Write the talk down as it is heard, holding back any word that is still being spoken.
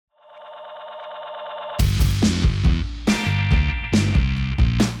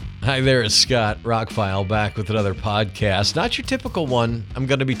Hi there, it's Scott Rockfile back with another podcast. Not your typical one. I'm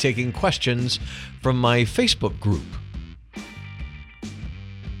going to be taking questions from my Facebook group.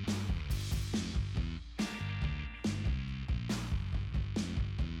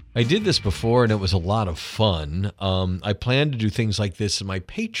 I did this before and it was a lot of fun. I plan to do things like this in my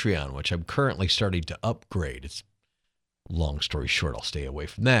Patreon, which I'm currently starting to upgrade. It's long story short, I'll stay away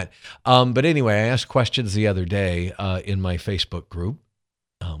from that. But anyway, I asked questions the other day in my Facebook group,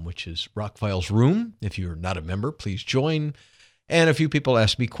 which is Rockfile's Room. If you're not a member, please join. And a few people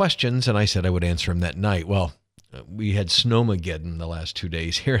asked me questions, and I said I would answer them that night. Well, we had snowmageddon the last 2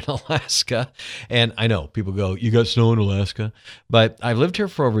 days here in Alaska. And I know people go, you got snow in Alaska? But I've lived here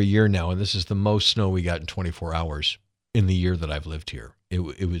for over a year now, and this is the most snow we got in 24 hours in the year that I've lived here.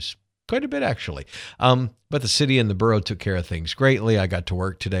 It was quite a bit, actually. But the city and the borough took care of things greatly. I got to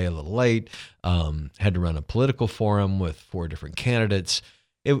work today a little late, had to run a political forum with 4 different candidates.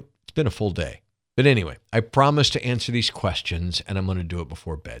 It's been a full day. But anyway, I promised to answer these questions, and I'm going to do it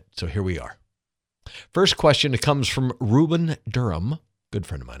before bed. So here we are. First question, it comes from Ruben Durham, good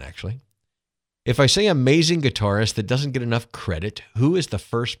friend of mine, actually. If I say amazing guitarist that doesn't get enough credit, who is the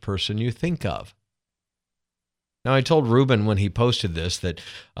first person you think of? Now, I told Ruben when he posted this that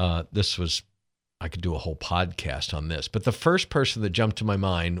I could do a whole podcast on this, but the first person that jumped to my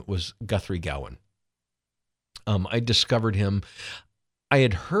mind was Guthrie Gowan. I discovered him. I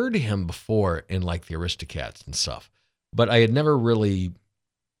had heard him before in like the Aristocats and stuff, but I had never really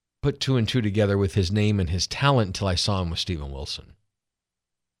put 2 and 2 together with his name and his talent until I saw him with Steven Wilson.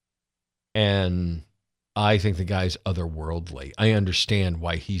 And I think the guy's otherworldly. I understand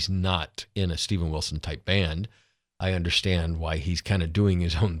why he's not in a Steven Wilson type band. I understand why he's kind of doing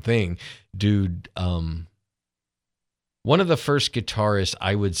his own thing. Dude, one of the first guitarists,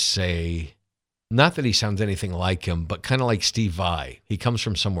 I would say, not that he sounds anything like him, but kind of like Steve Vai. He comes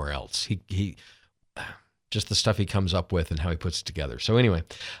from somewhere else. He just the stuff he comes up with and how he puts it together. So anyway,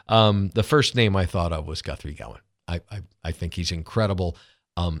 the first name I thought of was Guthrie Gowan. I think he's incredible.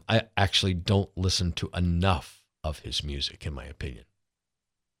 I actually don't listen to enough of his music, in my opinion.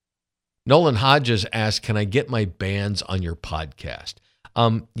 Nolan Hodges asked, can I get my bands on your podcast?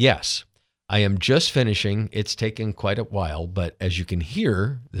 Yes. I am just finishing. It's taken quite a while, but as you can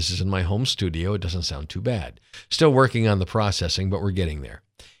hear, this is in my home studio. It doesn't sound too bad. Still working on the processing, but we're getting there.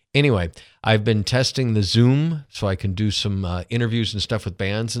 Anyway, I've been testing the Zoom so I can do some interviews and stuff with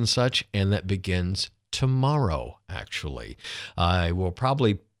bands and such, and that begins tomorrow, actually. I will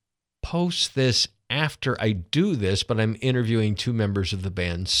probably post this after I do this, but I'm interviewing 2 members of the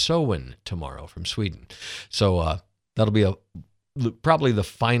band Soen tomorrow from Sweden. So that'll be probably the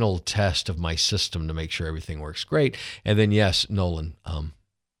final test of my system to make sure everything works great. And then, yes, Nolan,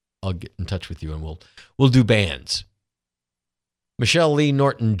 I'll get in touch with you and we'll do bands. Michelle Lee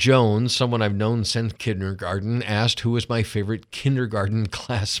Norton-Jones, someone I've known since kindergarten, asked who was my favorite kindergarten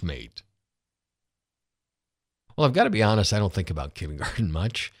classmate. Well, I've got to be honest, I don't think about kindergarten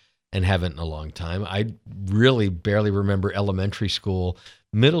much and haven't in a long time. I really barely remember elementary school.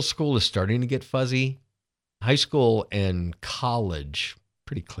 Middle school is starting to get fuzzy. High school and college,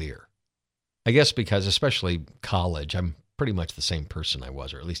 pretty clear. I guess because, especially college, I'm pretty much the same person I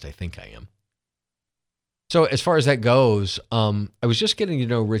was, or at least I think I am. So as far as that goes, I was just getting to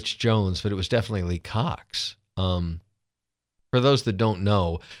know Rich Jones, but it was definitely Lee Cox. For those that don't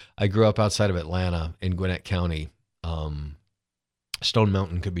know, I grew up outside of Atlanta in Gwinnett County. Stone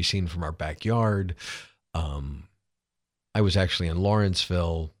Mountain could be seen from our backyard. I was actually in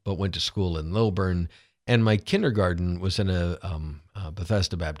Lawrenceville, but went to school in Lilburn. And my kindergarten was in a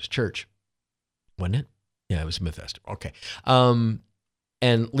Bethesda Baptist Church. Wasn't it? Yeah, it was Bethesda. Okay.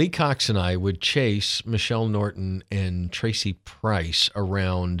 And Lee Cox and I would chase Michelle Norton and Tracy Price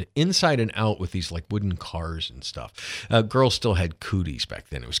around inside and out with these like wooden cars and stuff. Girls still had cooties back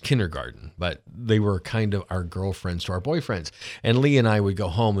then. It was kindergarten, but they were kind of our girlfriends to our boyfriends. And Lee and I would go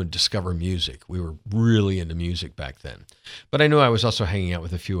home and discover music. We were really into music back then. But I knew I was also hanging out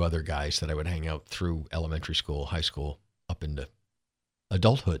with a few other guys that I would hang out through elementary school, high school, up into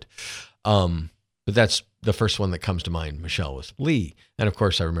adulthood. But that's the first one that comes to mind. Michelle was Lee. And of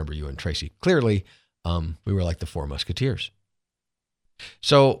course, I remember you and Tracy clearly. We were like the 4 Musketeers.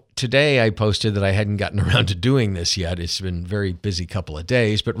 So today I posted that I hadn't gotten around to doing this yet. It's been a very busy couple of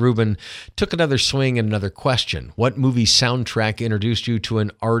days, but Ruben took another swing at another question. What movie soundtrack introduced you to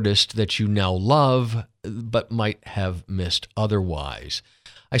an artist that you now love, but might have missed otherwise?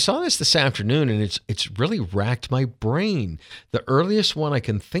 I saw this afternoon, and it's really racked my brain. The earliest one I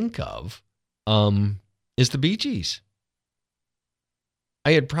can think of is the Bee Gees.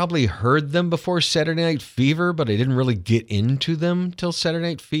 I had probably heard them before Saturday Night Fever, but I didn't really get into them till Saturday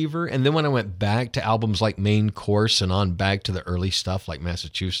Night Fever. And then when I went back to albums like Main Course and on back to the early stuff like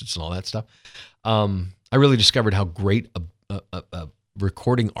Massachusetts and all that stuff, I really discovered how great a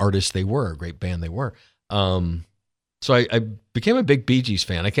recording artist they were, a great band they were. So I became a big Bee Gees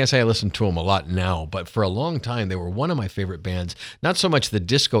fan. I can't say I listen to them a lot now, but for a long time, they were one of my favorite bands. Not so much the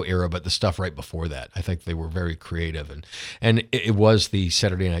disco era, but the stuff right before that. I think they were very creative. And it was the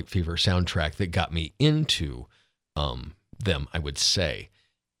Saturday Night Fever soundtrack that got me into them, I would say.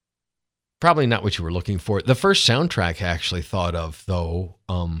 Probably not what you were looking for. The first soundtrack I actually thought of, though,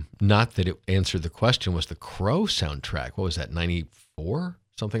 not that it answered the question, was the Crow soundtrack. What was that, 94?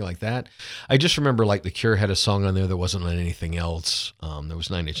 Something like that. I just remember like The Cure had a song on there that wasn't on anything else. There was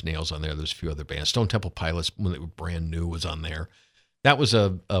Nine Inch Nails on there. There's a few other bands. Stone Temple Pilots, when they were brand new, was on there. That was a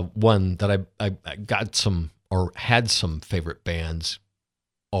one that I got some or had some favorite bands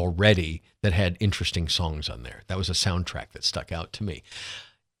already that had interesting songs on there. That was a soundtrack that stuck out to me.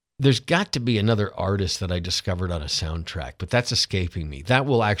 There's got to be another artist that I discovered on a soundtrack, but that's escaping me. That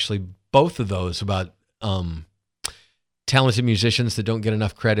will actually, both of those about talented musicians that don't get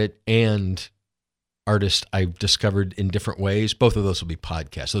enough credit and artists I've discovered in different ways. Both of those will be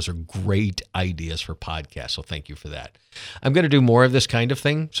podcasts. Those are great ideas for podcasts. So thank you for that. I'm going to do more of this kind of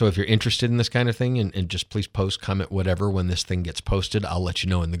thing. So if you're interested in this kind of thing, and just please post, comment, whatever, when this thing gets posted, I'll let you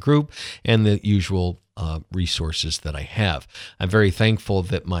know in the group and the usual resources that I have. I'm very thankful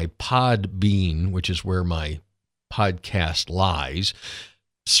that my Podbean, which is where my podcast lies,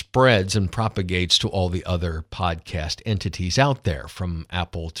 spreads and propagates to all the other podcast entities out there, from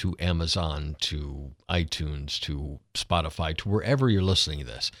Apple to Amazon to iTunes to Spotify to wherever you're listening to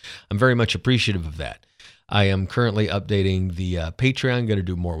this. I'm very much appreciative of that. I am currently updating the Patreon. I'm going to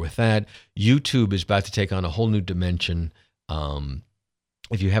do more with that. YouTube is about to take on a whole new dimension.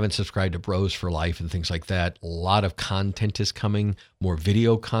 If you haven't subscribed to Bros for Life and things like that, a lot of content is coming, more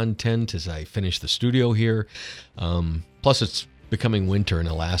video content as I finish the studio here. Plus, it's becoming winter in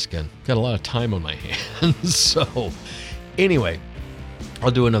Alaska and got a lot of time on my hands. So anyway, I'll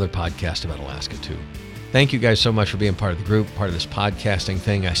do another podcast about Alaska too. Thank you guys so much for being part of the group, part of this podcasting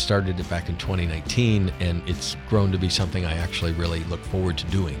thing. I started it back in 2019 and it's grown to be something I actually really look forward to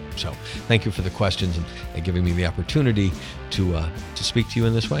doing. So thank you for the questions and giving me the opportunity to speak to you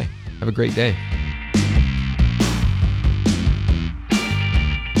in this way. Have a great day.